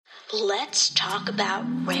Let's talk about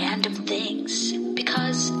random things,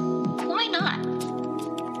 because why not?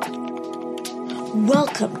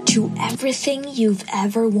 Welcome to everything you've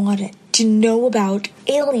ever wanted to know about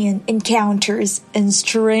alien encounters and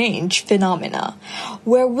strange phenomena,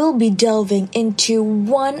 where we'll be delving into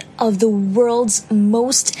one of the world's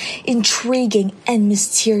most intriguing and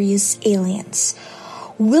mysterious aliens.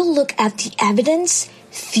 We'll look at the evidence,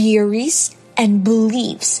 theories, and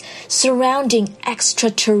beliefs surrounding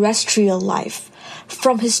extraterrestrial life,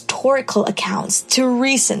 from historical accounts to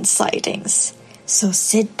recent sightings. So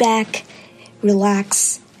sit back,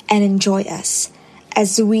 relax, and enjoy us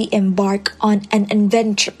as we embark on an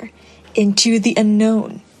adventure into the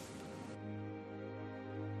unknown.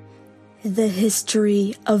 The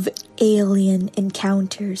history of alien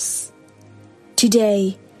encounters.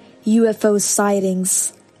 Today, UFO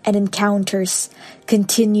sightings and encounters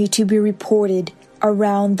continue to be reported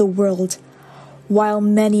around the world, while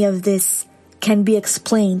many of this can be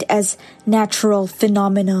explained as natural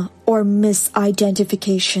phenomena or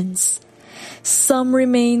misidentifications. Some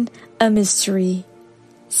remain a mystery.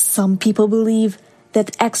 Some people believe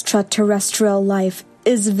that extraterrestrial life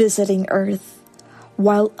is visiting Earth,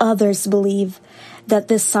 while others believe that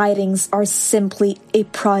the sightings are simply a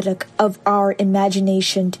product of our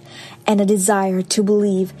imagination and a desire to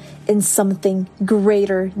believe in something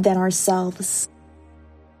greater than ourselves.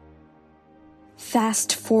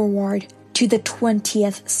 Fast forward to the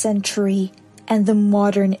 20th century and the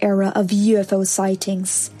modern era of UFO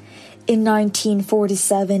sightings. In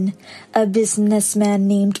 1947, a businessman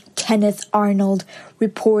named Kenneth Arnold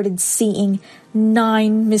reported seeing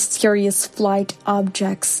 9 mysterious flight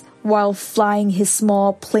objects while flying his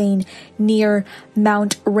small plane near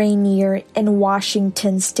Mount Rainier in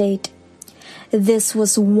Washington state. This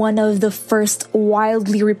was one of the first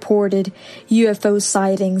widely reported UFO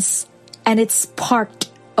sightings, and it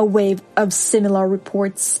sparked a wave of similar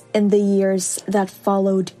reports in the years that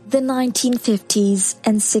followed. The 1950s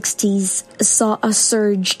and 60s saw a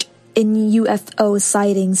surge in UFO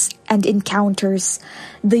sightings and encounters.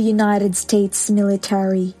 The United States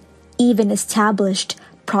military even established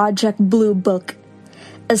Project Blue Book,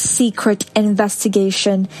 a secret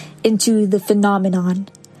investigation into the phenomenon.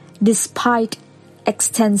 Despite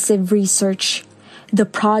extensive research, the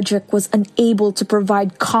project was unable to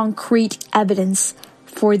provide concrete evidence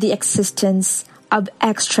for the existence of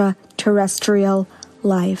extraterrestrial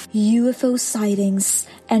life. UFO sightings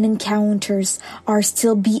and encounters are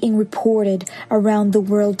still being reported around the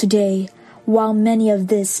world today, while many of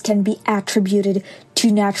this can be attributed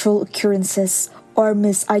to natural occurrences or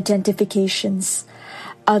misidentifications.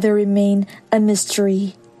 Others remain a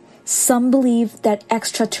mystery. Some believe that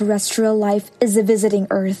extraterrestrial life is visiting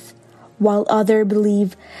Earth, while others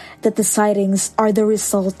believe that the sightings are the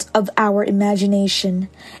result of our imagination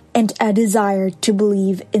and a desire to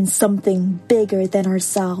believe in something bigger than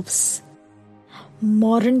ourselves.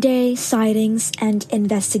 Modern-day sightings and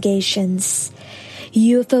investigations.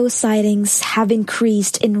 UFO sightings have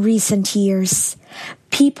increased in recent years.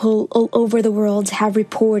 People all over the world have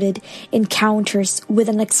reported encounters with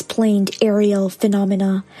unexplained aerial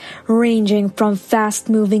phenomena, ranging from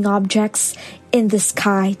fast-moving objects in the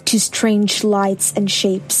sky to strange lights and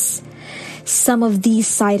shapes. Some of these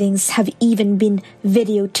sightings have even been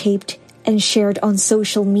videotaped and shared on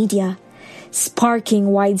social media, sparking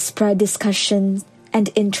widespread discussion and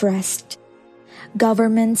interest.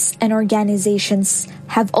 Governments and organizations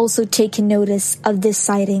have also taken notice of these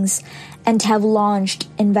sightings and have launched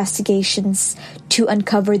investigations to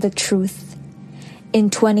uncover the truth. In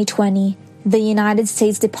 2020, the United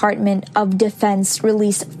States Department of Defense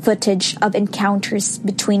released footage of encounters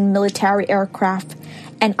between military aircraft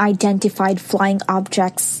and identified flying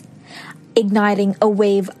objects, igniting a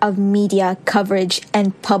wave of media coverage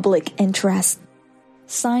and public interest.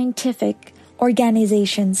 Scientific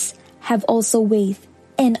organizations have also weighed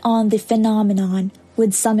in on the phenomenon,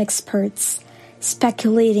 with some experts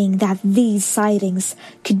speculating that these sightings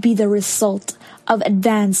could be the result of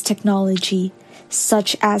advanced technology,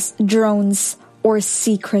 such as drones or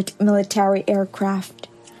secret military aircraft.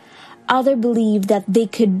 Others believe that they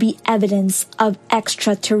could be evidence of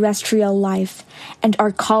extraterrestrial life and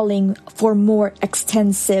are calling for more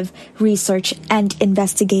extensive research and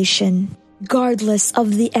investigation. Regardless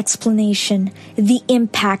of the explanation, the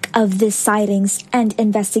impact of these sightings and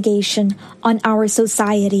investigation on our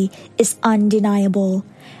society is undeniable.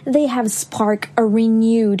 They have sparked a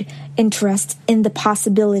renewed interest in the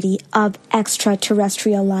possibility of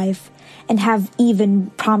extraterrestrial life and have even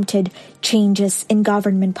prompted changes in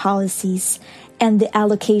government policies and the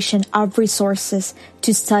allocation of resources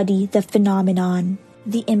to study the phenomenon.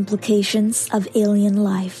 The implications of alien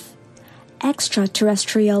life.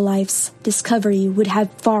 extraterrestrial life's discovery would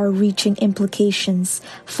have far-reaching implications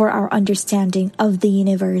for our understanding of the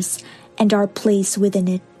universe and our place within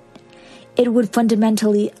it. It would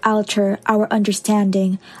fundamentally alter our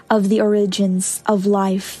understanding of the origins of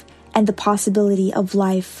life and the possibility of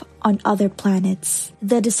life on other planets.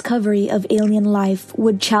 The discovery of alien life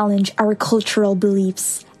would challenge our cultural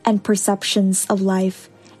beliefs and perceptions of life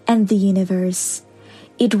and the universe.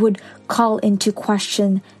 It would call into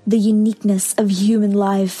question the uniqueness of human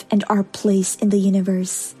life and our place in the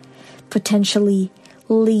universe, potentially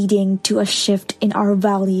leading to a shift in our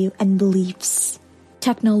value and beliefs.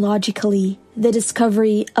 Technologically, the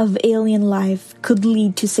discovery of alien life could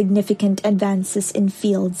lead to significant advances in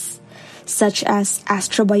fields such as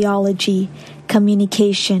astrobiology,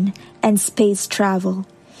 communication, and space travel.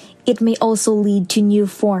 It may also lead to new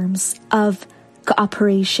forms of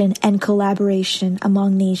cooperation and collaboration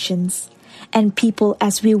among nations and people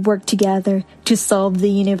as we work together to solve the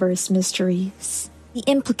universe mysteries. The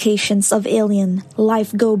implications of alien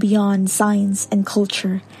life go beyond science and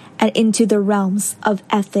culture and into the realms of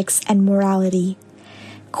ethics and morality.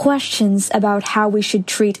 Questions about how we should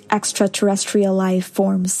treat extraterrestrial life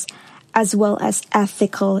forms, as well as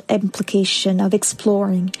ethical implication of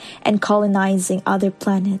exploring and colonizing other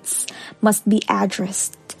planets, must be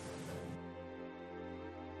addressed.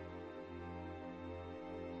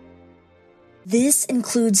 This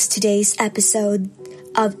includes today's episode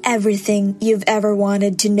of everything you've ever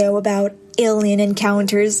wanted to know about alien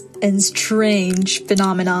encounters and strange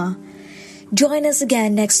phenomena. Join us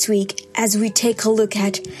again next week as we take a look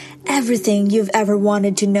at everything you've ever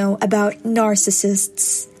wanted to know about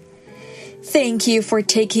narcissists. Thank you for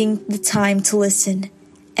taking the time to listen.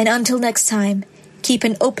 And until next time, keep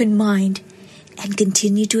an open mind and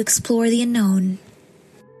continue to explore the unknown.